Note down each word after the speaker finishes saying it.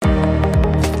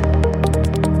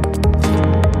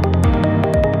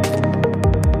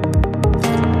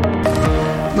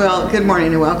Well, good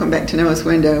morning and welcome back to Noah's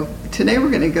Window. Today we're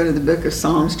going to go to the book of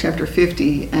Psalms, chapter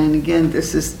 50. And again,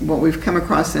 this is what we've come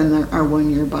across in our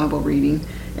one-year Bible reading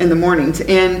in the mornings.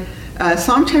 And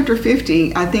Psalm chapter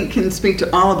 50, I think, can speak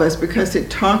to all of us because it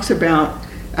talks about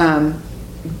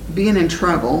being in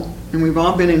trouble. And we've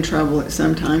all been in trouble at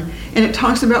some time. And it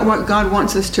talks about what God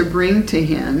wants us to bring to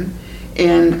Him.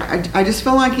 And I just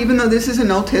feel like even though this is an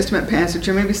Old Testament passage,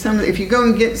 or maybe if you go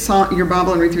and get your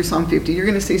Bible and read through Psalm 50, you're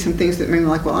going to see some things that maybe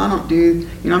like, well, I don't do,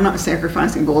 I'm not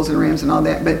sacrificing bulls and rams and all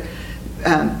that. But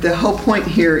the whole point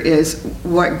here is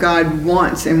what God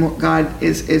wants and what God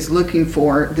is looking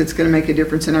for that's going to make a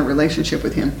difference in our relationship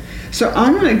with Him. So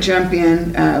I'm going to jump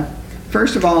in.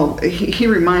 First of all, he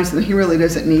reminds them he really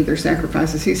doesn't need their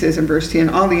sacrifices. He says in verse 10,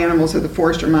 all the animals of the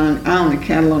forest are mine. I own the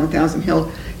cattle on 1,000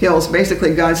 hills.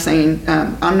 Basically, God's saying,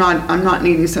 I'm not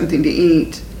needing something to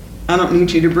eat. I don't need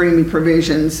you to bring me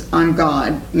provisions. I'm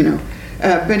God,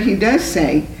 But He does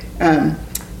say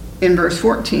in verse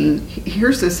 14,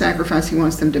 here's the sacrifice He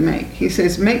wants them to make. He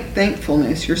says, make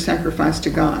thankfulness your sacrifice to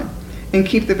God and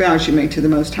keep the vows you make to the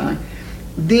Most High.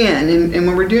 Then, and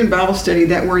when we're doing Bible study,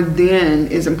 that word then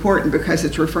is important because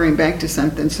it's referring back to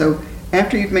something. So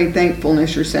after you've made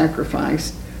thankfulness your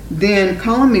sacrifice, then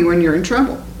call on me when you're in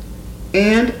trouble.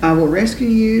 And I will rescue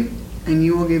you, and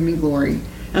you will give me glory.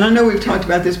 And I know we've talked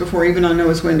about this before, even on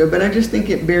Noah's Window, but I just think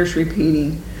it bears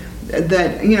repeating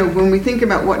that, when we think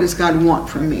about what does God want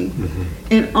from me,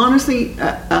 and honestly,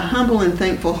 a humble and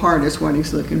thankful heart is what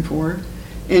He's looking for.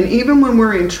 And even when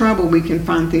we're in trouble, we can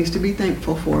find things to be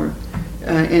thankful for.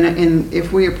 And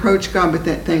if we approach God with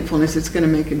that thankfulness, it's going to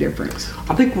make a difference.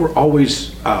 I think we're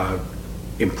always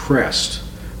impressed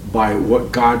by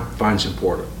what God finds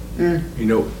important.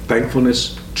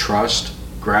 Thankfulness, trust,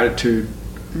 gratitude,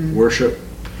 worship.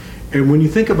 And when you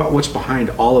think about what's behind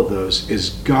all of those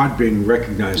is God being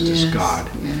recognized as God.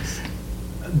 Yes.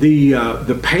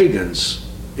 The pagans,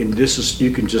 and this is,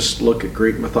 you can just look at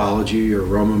Greek mythology or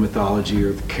Roman mythology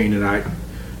or the Canaanite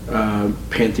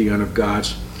pantheon of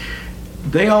gods.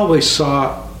 They always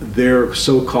saw their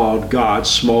so-called God,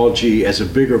 small g, as a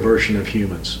bigger version of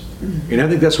humans. And I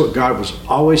think that's what God was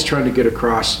always trying to get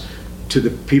across to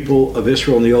the people of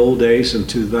Israel in the old days and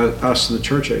to us in the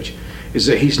church age, is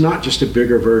that He's not just a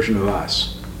bigger version of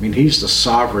us. I mean, He's the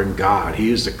sovereign God.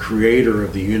 He is the creator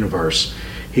of the universe.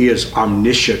 He is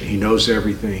omniscient. He knows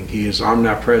everything. He is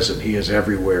omnipresent. He is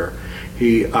everywhere.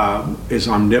 He is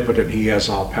omnipotent. He has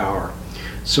all power.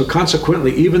 So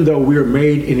consequently, even though we are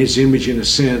made in His image in a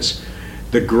sense,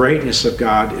 the greatness of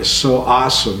God is so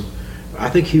awesome. I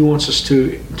think He wants us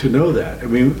to know that. I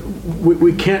mean,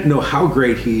 we can't know how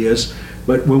great He is,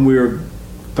 but when we're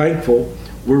thankful,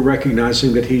 we're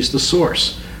recognizing that He's the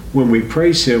source. When we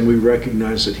praise Him, we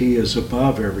recognize that He is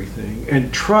above everything.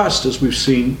 And trust, as we've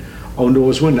seen on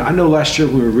Noah's Window. I know last year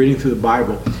when we were reading through the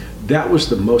Bible, that was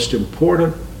the most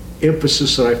important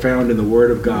emphasis that I found in the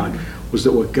Word of God, was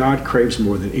that what God craves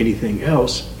more than anything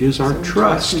else is our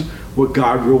trust. What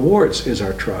God rewards is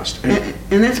our trust.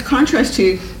 And that's a contrast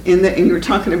to, and you were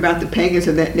talking about the pagans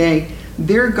of that day.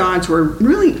 Their gods were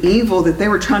really evil, that they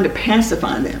were trying to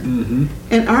pacify them.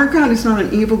 And our God is not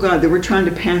an evil God that we're trying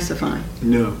to pacify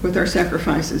with our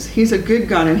sacrifices. He's a good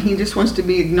God, and He just wants to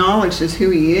be acknowledged as who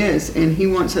He is, and He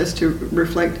wants us to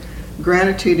reflect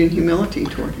gratitude and humility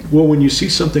toward Him. Well, when you see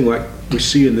something like we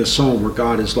see in this psalm where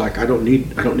God is like, I don't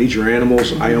need your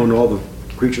animals, I own all the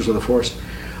creatures of the forest.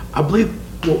 I believe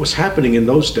what was happening in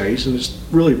those days, and it's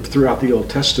really throughout the Old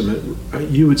Testament,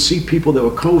 you would see people that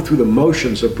would go through the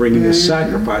motions of bringing a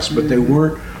sacrifice, but they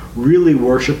weren't really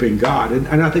worshiping God.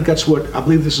 And I think that's what, I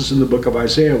believe this is in the book of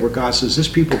Isaiah, where God says, this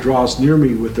people draws near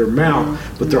me with their mouth,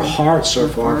 but their hearts are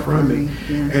far from me.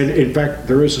 Yes. And in fact,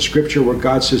 there is a scripture where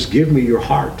God says, give me your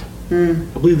heart. I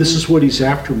believe this is what He's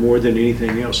after more than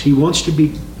anything else. He wants to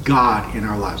be God in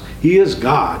our lives. He is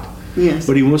God. Yes.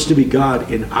 But He wants to be God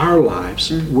in our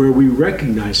lives, where we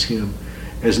recognize Him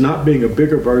as not being a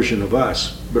bigger version of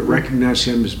us, but recognize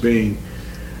Him as being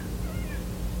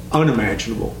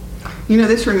unimaginable.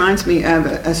 This reminds me of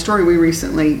a story we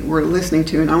recently were listening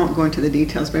to, and I won't go into the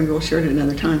details, maybe we'll share it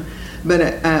another time, but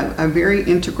a very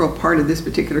integral part of this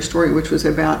particular story, which was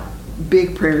about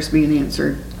big prayers being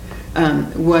answered,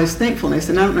 was thankfulness.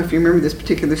 And I don't know if you remember this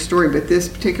particular story, but this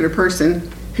particular person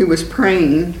who was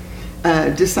praying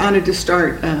decided to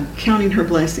start counting her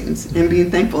blessings and being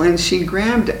thankful. And she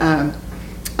grabbed a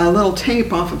little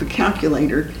tape off of a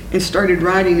calculator and started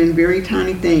writing in very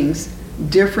tiny things,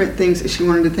 different things that she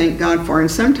wanted to thank God for.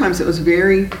 And sometimes it was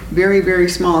very, very, very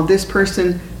small. This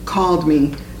person called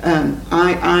me.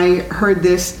 I heard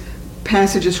this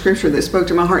passage of scripture that spoke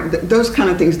to my heart. Those kind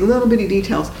of things, little bitty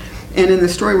details. And in the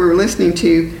story we were listening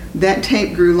to, that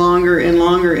tape grew longer and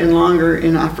longer and longer,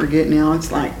 and I forget now,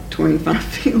 it's like 25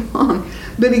 feet long.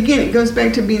 But again, it goes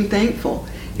back to being thankful.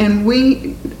 And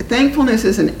thankfulness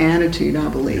is an attitude, I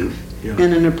believe,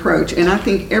 and an approach. And I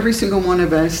think every single one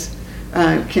of us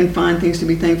can find things to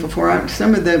be thankful for.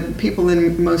 Some of the people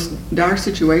in most dire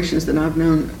situations that I've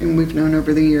known and we've known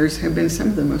over the years have been some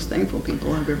of the most thankful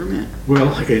people I've ever met.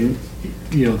 Well, and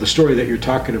the story that you're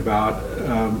talking about,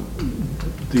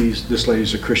 this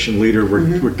lady's a Christian leader.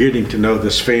 We're getting to know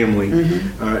this family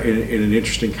in an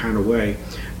interesting kind of way.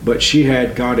 But she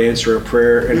had God answer a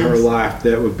prayer in her life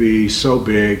that would be so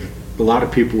big, a lot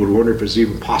of people would wonder if it's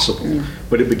even possible.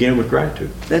 But it began with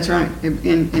gratitude. That's right,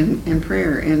 in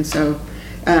prayer. And so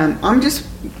I'm just,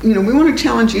 we want to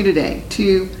challenge you today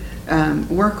to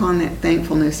work on that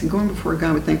thankfulness and going before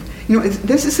God with thankfulness.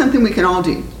 This is something we can all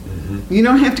do. You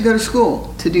don't have to go to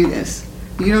school to do this.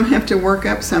 You don't have to work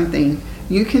up something.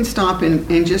 You can stop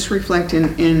and just reflect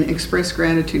and express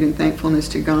gratitude and thankfulness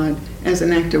to God as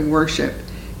an act of worship.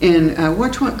 And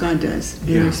watch what God does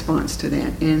in response to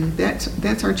that. And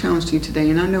that's our challenge to you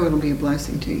today. And I know it'll be a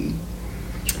blessing to you.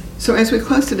 So as we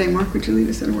close today, Mark, would you lead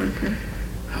us in a word of prayer?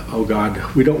 Oh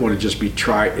God, we don't want to just be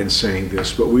trite in saying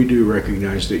this, but we do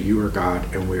recognize that you are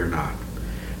God and we are not.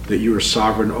 That you are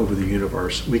sovereign over the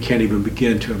universe. We can't even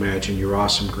begin to imagine your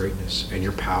awesome greatness and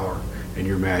your power and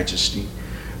your majesty.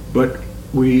 But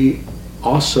we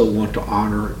also want to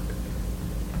honor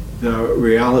the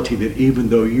reality that even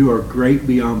though you are great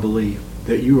beyond belief,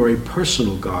 that you are a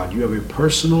personal God. You have a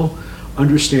personal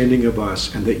understanding of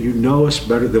us, and that you know us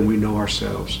better than we know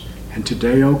ourselves. And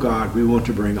today, oh God, we want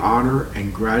to bring honor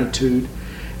and gratitude,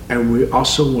 and we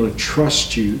also want to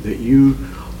trust you that you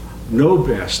know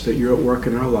best, that you're at work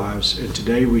in our lives. And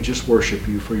today we just worship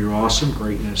you for your awesome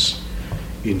greatness.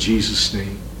 In Jesus'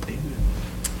 name, amen.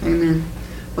 Amen.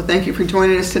 Well, thank you for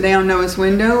joining us today on Noah's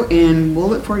Window, and we'll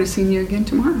look forward to seeing you again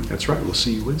tomorrow. That's right. We'll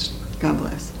see you Wednesday. God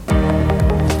bless.